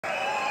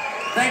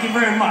Thank you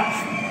very much.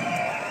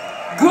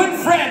 Good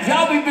friends,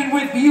 y'all have been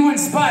with me. You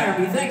inspire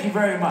me. Thank you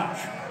very much.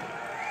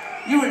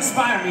 You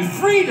inspire me.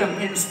 Freedom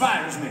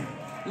inspires me.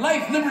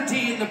 Life,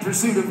 liberty, and the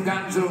pursuit of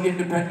gonzo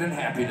independent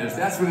happiness.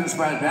 That's what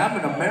inspires me. I'm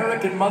an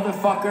American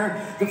motherfucker.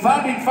 The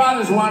founding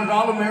fathers wanted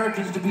all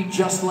Americans to be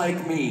just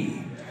like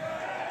me.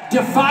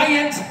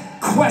 Defiant,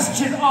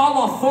 question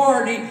all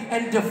authority,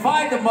 and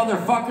defy the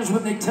motherfuckers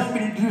when they tell me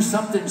to do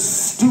something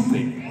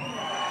stupid.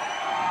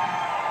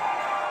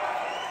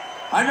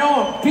 I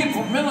know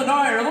people from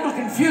Illinois are a little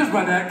confused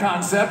by that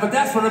concept, but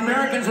that's what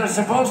Americans are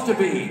supposed to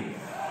be.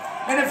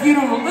 And if you'd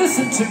have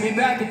listened to me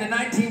back in the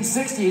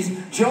 1960s,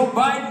 Joe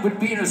Biden would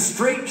be in a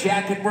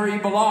straitjacket where he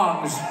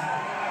belongs.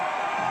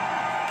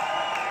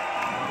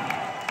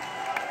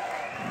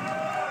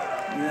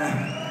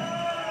 Yeah.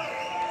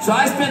 So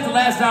I spent the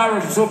last hour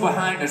or so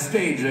behind the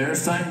stage there,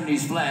 signing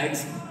these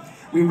flags.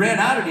 We ran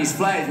out of these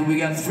flags, but we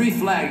got 3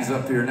 flags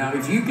up here. Now,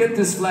 if you get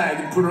this flag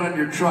and put it on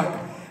your truck,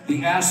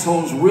 the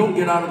assholes will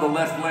get out of the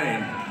left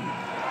lane.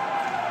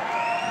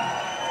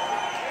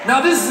 Now,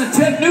 this is a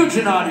Ted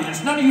Nugent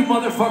audience. None of you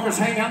motherfuckers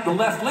hang out in the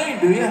left lane,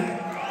 do you?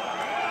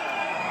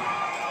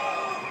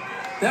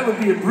 That would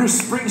be a Bruce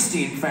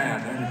Springsteen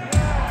fan.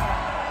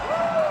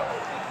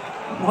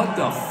 What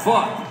the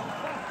fuck?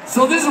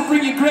 So this will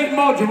bring you great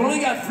mojo. We only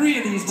got 3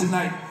 of these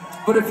tonight.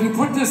 But if you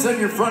put this on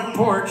your front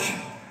porch,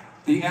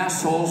 the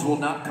assholes will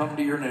not come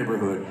to your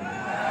neighborhood.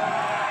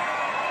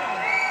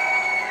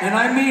 And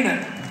I mean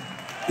it.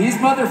 These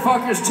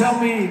motherfuckers tell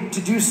me to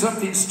do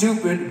something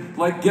stupid,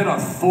 like get a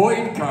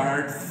FOID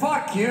card.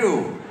 Fuck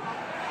you.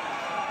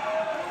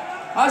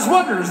 I was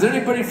wondering, is there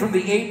anybody from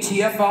the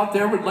ATF out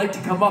there would like to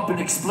come up and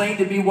explain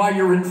to me why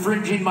you're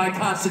infringing my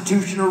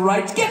constitutional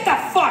rights? Get the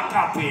fuck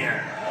up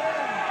here.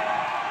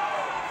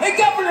 Hey,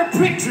 Governor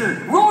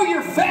Pritchard, roll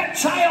your fat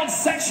child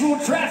sexual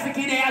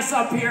trafficking ass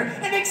up here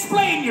and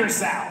explain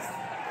yourself.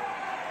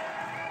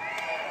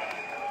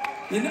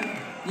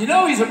 You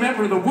know he's a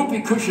member of the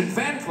Whoopee Cushion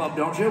fan club,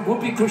 don't you?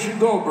 Whoopee Cushion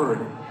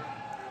Goldberg.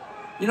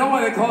 You know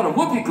why they call it a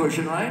whoopee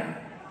cushion, right?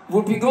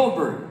 Whoopi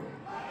Goldberg.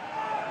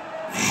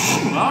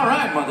 All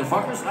right,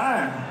 motherfuckers, all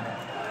right.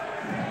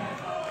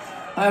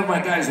 I have my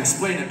guys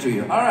explain it to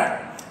you. All right.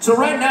 So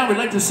right now, we'd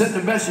like to send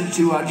a message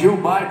to Joe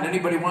Biden.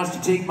 Anybody wants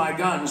to take my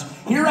guns?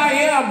 Here I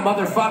am,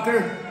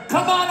 motherfucker.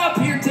 Come on up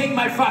here, take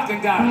my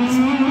fucking guns.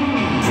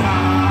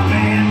 Come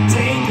and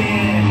take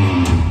it.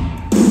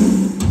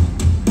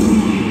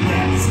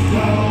 Let's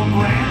go,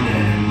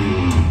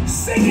 Brandon.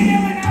 Sing it,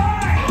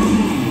 Illinois.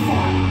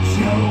 Fuck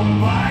Joe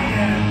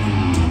Biden.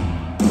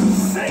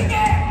 Sing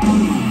it.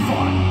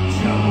 Fuck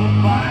Joe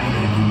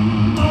Biden.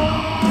 Oh,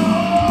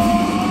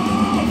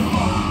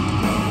 fuck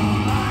Joe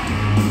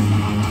Biden.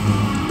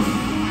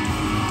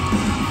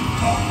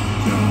 Fuck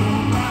Joe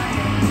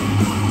Biden.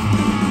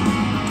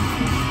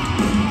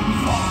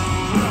 Fuck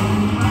Joe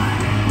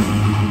Biden.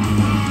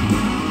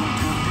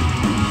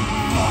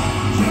 Fuck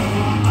Joe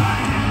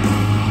Biden.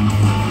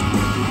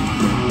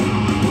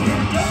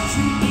 Well, don't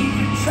you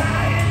even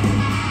try it.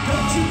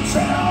 Don't you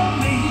tell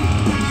me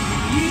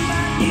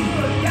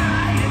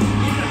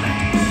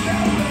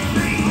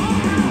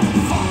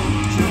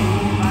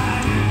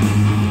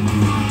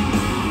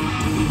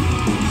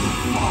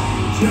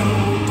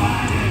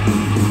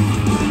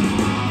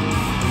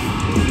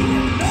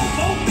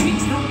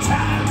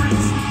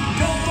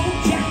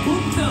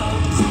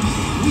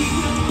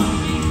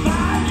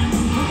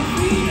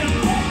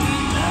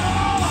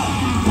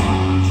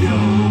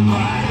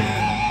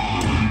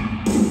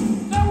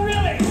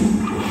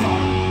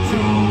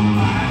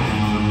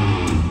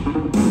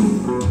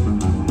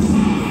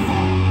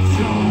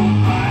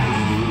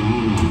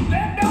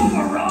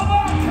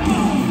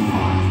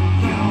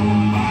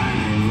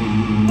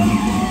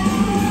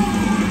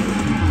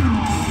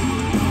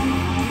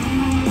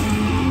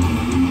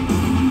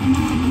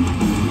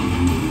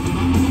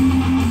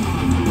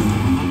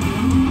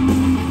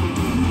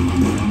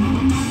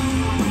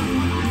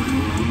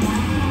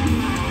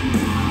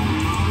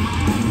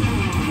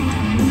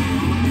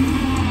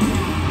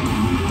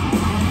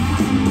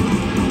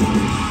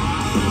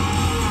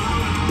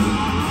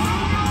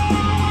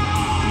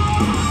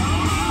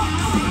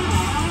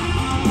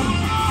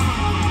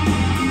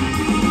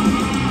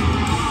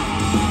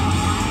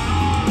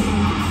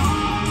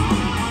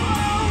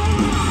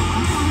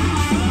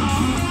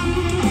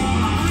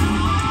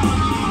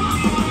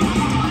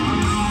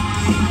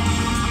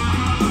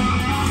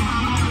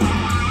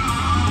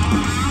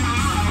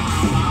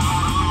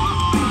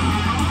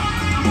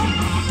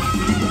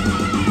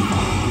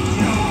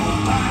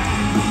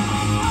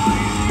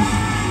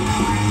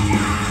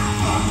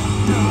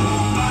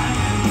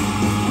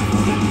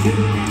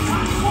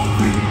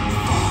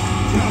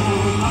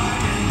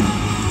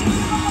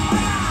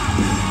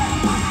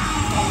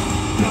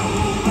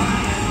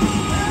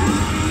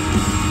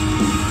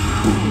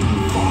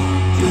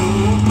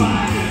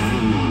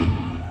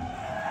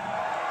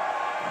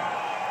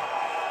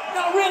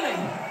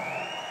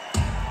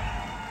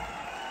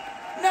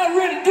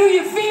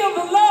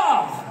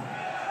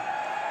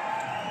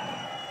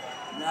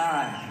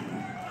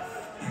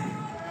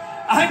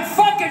I'm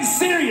fucking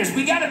serious.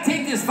 We gotta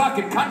take this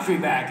fucking country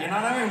back, you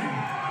know what I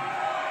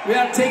mean? We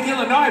gotta take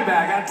Illinois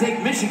back, I gotta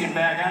take Michigan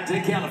back, I gotta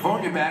take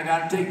California back, I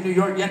gotta take New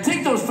York. Yeah,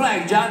 take those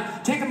flags,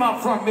 John. Take them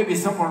out front. Maybe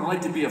someone would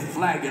like to be a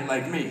flaggin'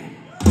 like me.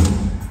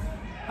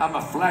 I'm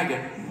a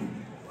flaggin'.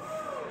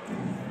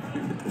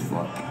 What the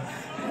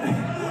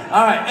fuck?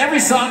 All right, every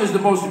song is the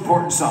most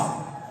important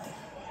song.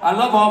 I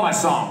love all my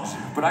songs,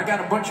 but I got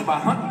a bunch of my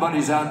hunting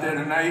buddies out there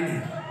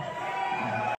tonight.